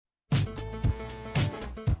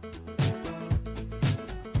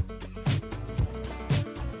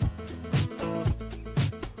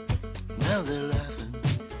Now they're laughing,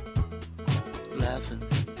 laughing,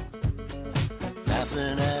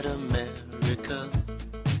 laughing at America.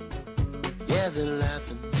 Yeah, they're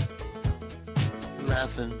laughing,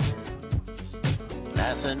 laughing,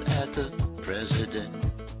 laughing at the president.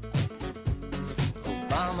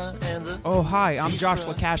 Obama and the... Oh, hi, I'm Josh Peace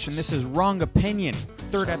Lakash, and this is Wrong Opinion,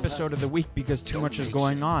 third episode of the week because too much is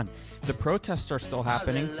going on. The protests are still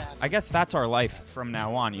happening. I guess that's our life from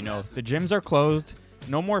now on, you know. The gyms are closed,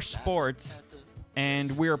 no more sports,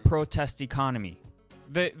 and we're a protest economy.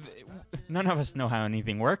 None of us know how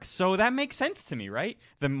anything works, so that makes sense to me, right?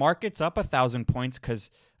 The market's up 1,000 points because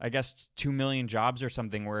I guess 2 million jobs or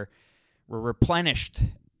something were replenished,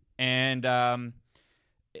 and I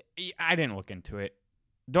didn't look into it.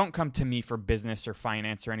 Don't come to me for business or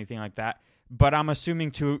finance or anything like that. But I'm assuming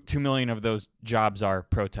 2 million of those jobs are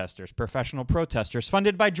protesters, professional protesters,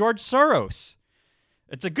 funded by George Soros.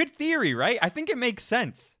 It's a good theory, right? I think it makes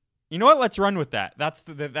sense. You know what? Let's run with that. That's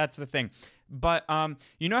the thing. But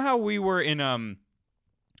you know how we were in an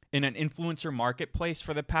influencer marketplace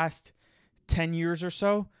for the past 10 years or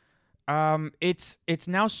so? It's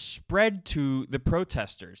now spread to the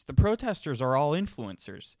protesters. The protesters are all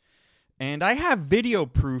influencers. And I have video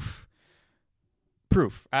proof. I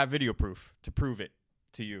have video proof to prove it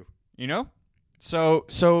to you, you know? So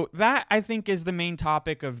that, I think, is the main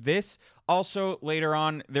topic of this. Also, later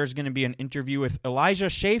on, there's going to be an interview with Elijah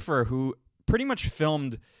Schaffer, who pretty much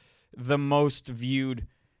filmed the most viewed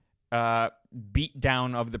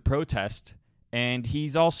beatdown of the protest. And he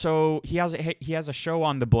has a show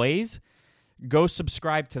on The Blaze. Go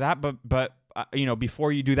subscribe to that, but you know,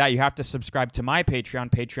 before you do that, you have to subscribe to my Patreon,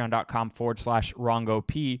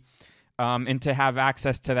 patreon.com/wrongop. And to have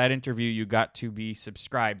access to that interview, you got to be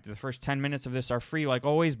subscribed. The first 10 minutes of this are free, like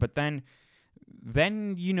always, but then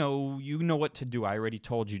you know what to do. I already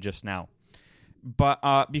told you just now.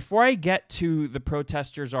 But before I get to the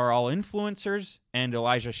protesters are all influencers and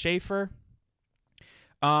Elijah Schaffer,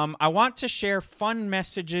 I want to share fun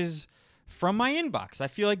messages from my inbox. I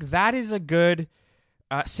feel like that is a good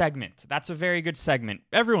segment. That's a very good segment.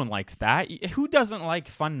 Everyone likes that. Who doesn't like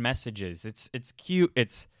fun messages? It's cute.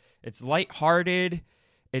 It's lighthearted.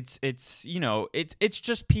 It's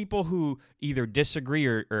just people who either disagree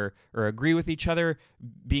or agree with each other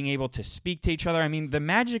being able to speak to each other. I mean, the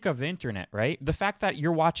magic of the internet, right? The fact that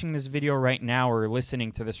you're watching this video right now or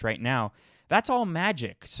listening to this right now, that's all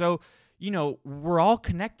magic. So, you know, we're all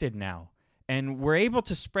connected now, and we're able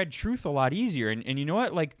to spread truth a lot easier. And you know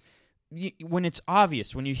what? Like, when it's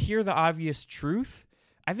obvious, when you hear the obvious truth,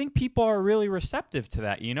 I think people are really receptive to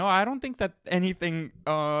that. You know, I don't think that anything,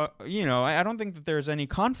 I don't think that there's any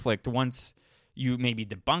conflict once you maybe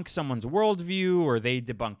debunk someone's worldview or they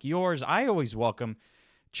debunk yours. I always welcome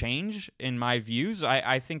change in my views.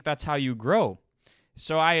 I think that's how you grow.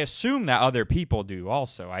 So I assume that other people do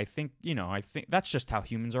also. I think that's just how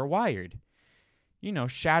humans are wired. You know,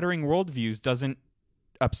 shattering worldviews doesn't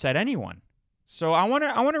upset anyone. So I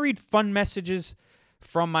want to read fun messages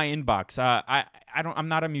from my inbox. I'm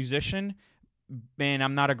not a musician, and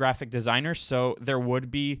I'm not a graphic designer, so there would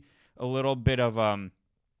be a little bit of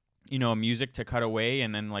music to cut away,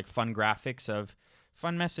 and then like fun graphics of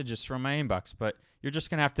fun messages from my inbox. But you're just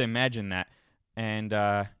gonna have to imagine that. And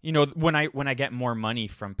when I get more money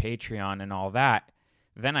from Patreon and all that,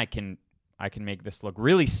 then I can make this look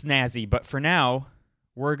really snazzy. But for now,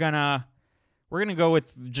 we're gonna go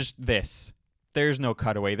with just this. There's no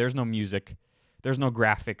cutaway. There's no music. There's no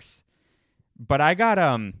graphics. But I got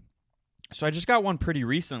so I just got one pretty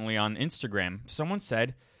recently on Instagram. Someone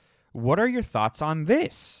said, "What are your thoughts on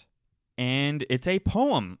this?" And it's a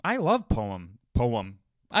poem. I love poem.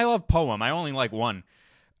 I love poem. I only like one.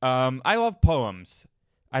 I love poems.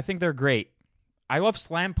 I think they're great. I love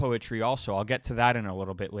slam poetry also. I'll get to that in a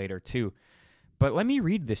little bit later too. But let me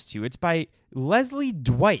read this to you. It's by Leslie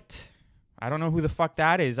Dwight. I don't know who the fuck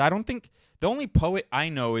that is. I don't think... The only poet I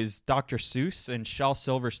know is Dr. Seuss and Shel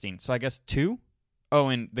Silverstein. So I guess 2. Oh,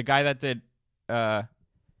 and the guy that did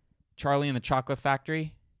Charlie and the Chocolate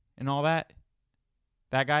Factory and all that.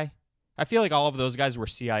 That guy. I feel like all of those guys were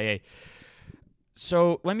CIA.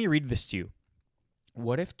 So let me read this to you.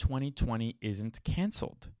 What if 2020 isn't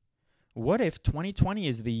canceled? What if 2020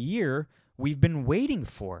 is the year we've been waiting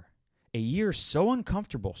for? A year so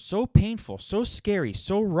uncomfortable, so painful, so scary,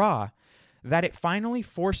 so raw, that it finally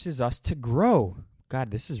forces us to grow. God,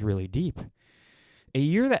 this is really deep. A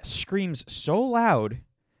year that screams so loud,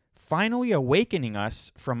 finally awakening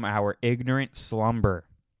us from our ignorant slumber.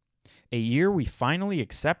 A year we finally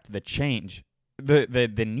accept the change,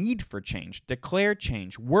 the need for change, declare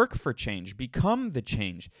change, work for change, become the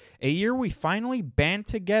change. A year we finally band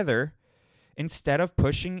together instead of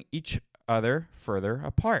pushing each other further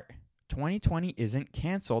apart. 2020 isn't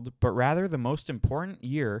canceled, but rather the most important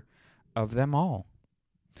year of them all.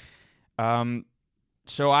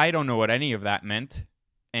 So I don't know what any of that meant.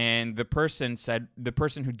 And the person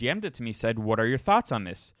who DM'd it to me said, "What are your thoughts on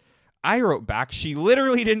this?" I wrote back, she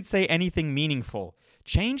literally didn't say anything meaningful.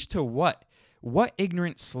 Change to what? What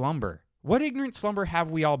ignorant slumber? What ignorant slumber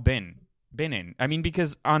have we all been in? I mean,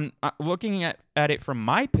 because on looking at it from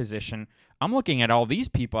my position, I'm looking at all these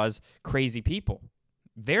people as crazy people.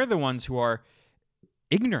 They're the ones who are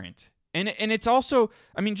ignorant. And it's also,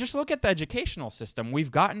 I mean, just look at the educational system. We've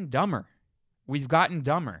gotten dumber.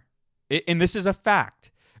 And this is a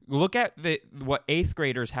fact. Look at what 8th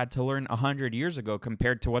graders had to learn 100 years ago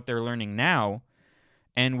compared to what they're learning now,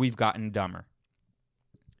 and we've gotten dumber.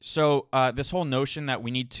 So this whole notion that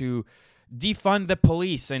we need to defund the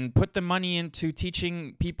police and put the money into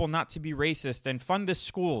teaching people not to be racist and fund the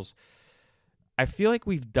schools, I feel like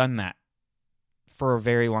we've done that for a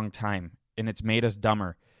very long time, and it's made us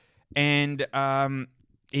dumber. And a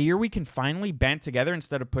year we can finally band together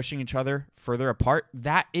instead of pushing each other further apart,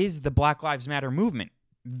 that is the Black Lives Matter movement.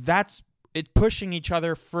 That's it, pushing each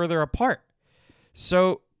other further apart.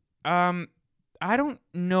 So I don't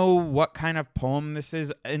know what kind of poem this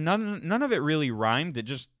is. And none of it really rhymed. It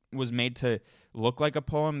just was made to look like a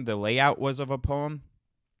poem. The layout was of a poem.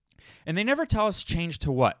 And they never tell us change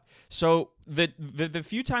to what. So the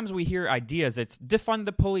few times we hear ideas, it's defund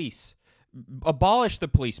the police, abolish the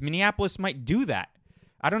police. Minneapolis might do that.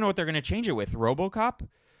 I don't know what they're going to change it with. RoboCop?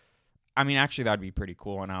 I mean, actually, that would be pretty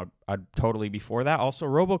cool, and I'd totally be for that. Also,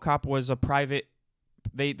 RoboCop was a private.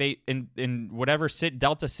 They in whatever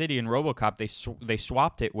Delta City in RoboCop, they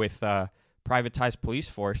swapped it with privatized police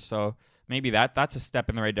force. So maybe that's a step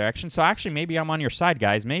in the right direction. So actually, maybe I'm on your side,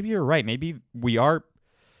 guys. Maybe you're right. Maybe we are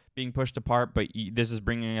being pushed apart, but this is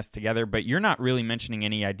bringing us together. But you're not really mentioning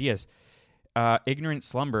any ideas. Ignorant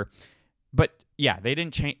slumber. But yeah, they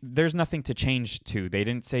didn't change. There's nothing to change to. They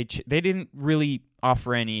didn't say. They didn't really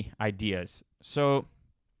offer any ideas. So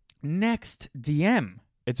next DM,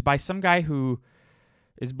 it's by some guy who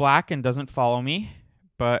is black and doesn't follow me,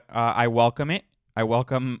 but I welcome it. I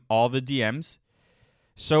welcome all the DMs.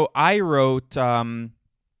 So I wrote. So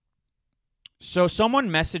someone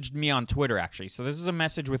messaged me on Twitter, actually. So this is a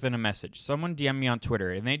message within a message. Someone DM'd me on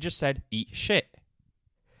Twitter, and they just said, "Eat shit."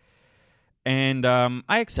 And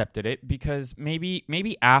I accepted it because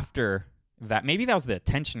maybe after that, maybe that was the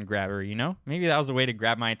attention grabber, you know? Maybe that was a way to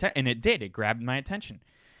grab my attention. And it did. It grabbed my attention.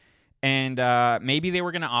 And maybe they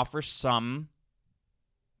were going to offer some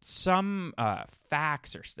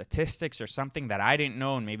facts or statistics or something that I didn't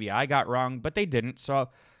know and maybe I got wrong, but they didn't. So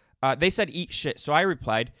they said, "Eat shit." So I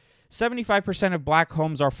replied, 75% of black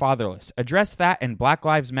homes are fatherless. Address that and Black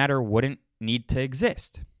Lives Matter wouldn't need to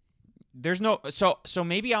exist. There's no so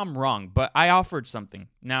maybe I'm wrong, but I offered something.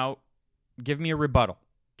 Now, give me a rebuttal.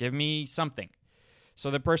 Give me something.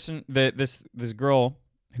 So the person, this girl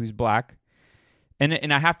who's black,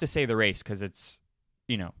 and I have to say the race because it's,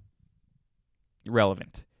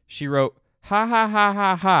 relevant. She wrote, "Ha ha ha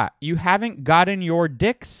ha ha! You haven't gotten your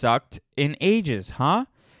dick sucked in ages, huh?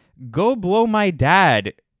 Go blow my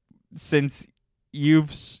dad, since you're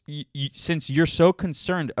so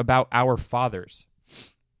concerned about our fathers."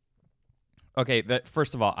 Okay,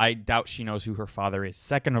 first of all, I doubt she knows who her father is.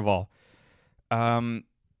 Second of all,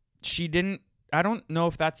 she didn't. I don't know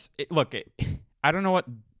if that's. I don't know what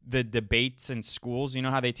the debates in schools. You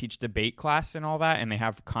know how they teach debate class and all that, and they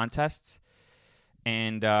have contests.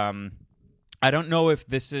 And I don't know if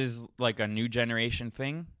this is like a new generation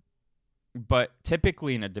thing, but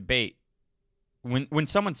typically in a debate, when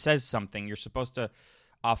someone says something, you're supposed to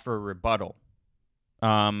offer a rebuttal.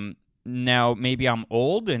 Now, maybe I'm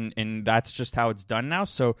old, and that's just how it's done now.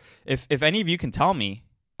 So if any of you can tell me,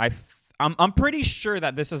 I'm pretty sure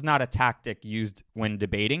that this is not a tactic used when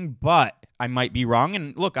debating, but I might be wrong.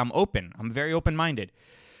 And look, I'm open. I'm very open-minded.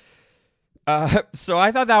 So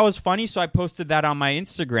I thought that was funny, so I posted that on my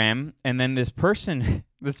Instagram, and then this person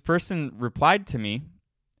replied to me,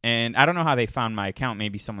 and I don't know how they found my account.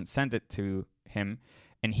 Maybe someone sent it to him,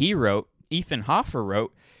 and Ethan Hoffer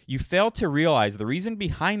wrote, "You fail to realize the reason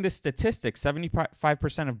behind this statistic,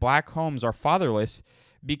 75% of black homes are fatherless,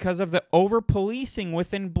 because of the over-policing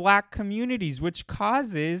within black communities, which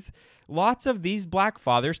causes lots of these black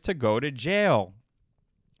fathers to go to jail."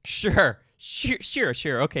 Sure.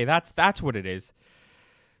 Okay, that's what it is.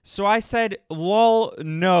 So I said, "Lol,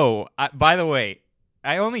 no." By the way,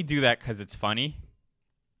 I only do that because it's funny.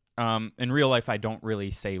 In real life, I don't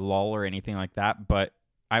really say lol or anything like that, but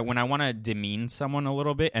when I want to demean someone a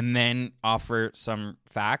little bit and then offer some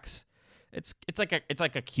facts, it's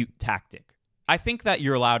like a cute tactic. I think that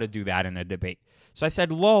you're allowed to do that in a debate. So I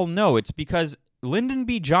said, lol, no, it's because Lyndon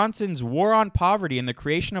B. Johnson's war on poverty and the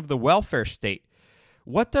creation of the welfare state.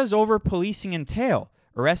 What does over-policing entail?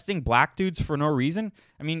 Arresting black dudes for no reason?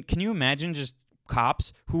 I mean, can you imagine just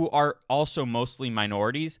cops who are also mostly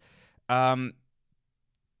minorities?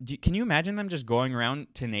 Can you imagine them just going around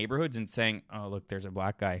to neighborhoods and saying, oh, look, there's a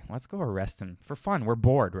black guy. Let's go arrest him for fun. We're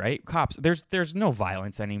bored, right? Cops, there's no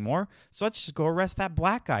violence anymore. So let's just go arrest that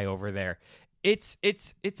black guy over there. It's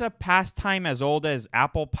a pastime as old as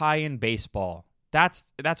apple pie and baseball. That's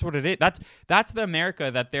what it is. That's the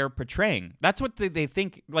America that they're portraying. That's what they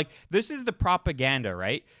think. Like, this is the propaganda,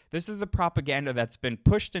 right? This is the propaganda that's been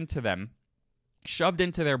pushed into them, shoved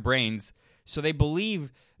into their brains, so they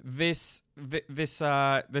believe this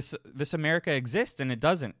America exists, and it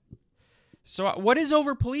doesn't. So what does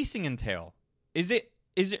over policing entail? Is it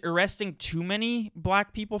arresting too many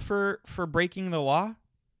black people for breaking the law?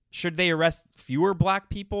 Should they arrest fewer black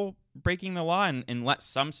people breaking the law and let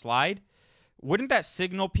some slide? Wouldn't that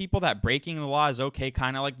signal people that breaking the law is okay,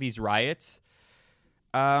 kind of like these riots?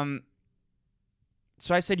 So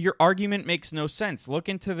I said, your argument makes no sense. Look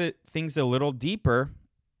into the things a little deeper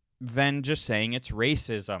than just saying it's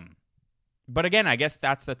racism. But again, I guess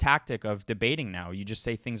that's the tactic of debating now. You just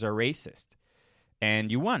say things are racist,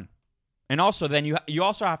 and you won. And also, then you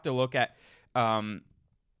also have to look at,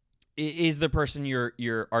 is the person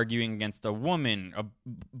you're arguing against a woman, a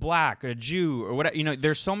black, a Jew, or whatever? You know,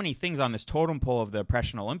 there's so many things on this totem pole of the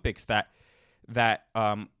Oppression Olympics that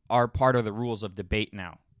are part of the rules of debate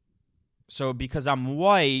now. So because I'm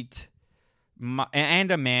white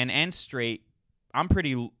and a man and straight, I'm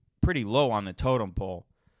pretty low on the totem pole.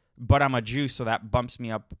 But I'm a Jew, so that bumps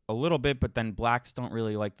me up a little bit. But then blacks don't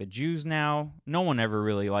really like the Jews now. No one ever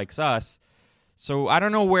really likes us. So I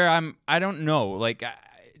don't know where I don't know. Like,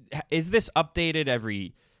 is this updated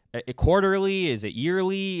every quarterly? Is it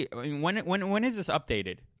yearly? I mean, when is this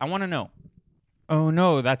updated? I want to know. Oh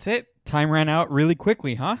no, that's it. Time ran out really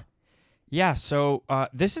quickly, huh? Yeah. So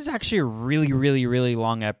this is actually a really, really, really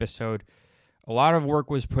long episode. A lot of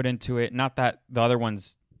work was put into it. Not that the other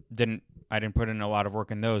ones didn't. I didn't put in a lot of work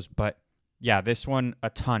in those, but yeah, this one a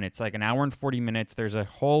ton. It's like an hour and 40 minutes. There's a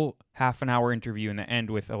whole half an hour interview in the end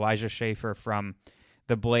with Elijah Schaffer from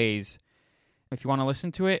The Blaze. If you want to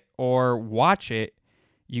listen to it or watch it,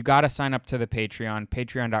 you got to sign up to the Patreon,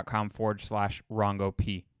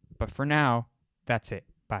 patreon.com/RongoP. But for now, that's it.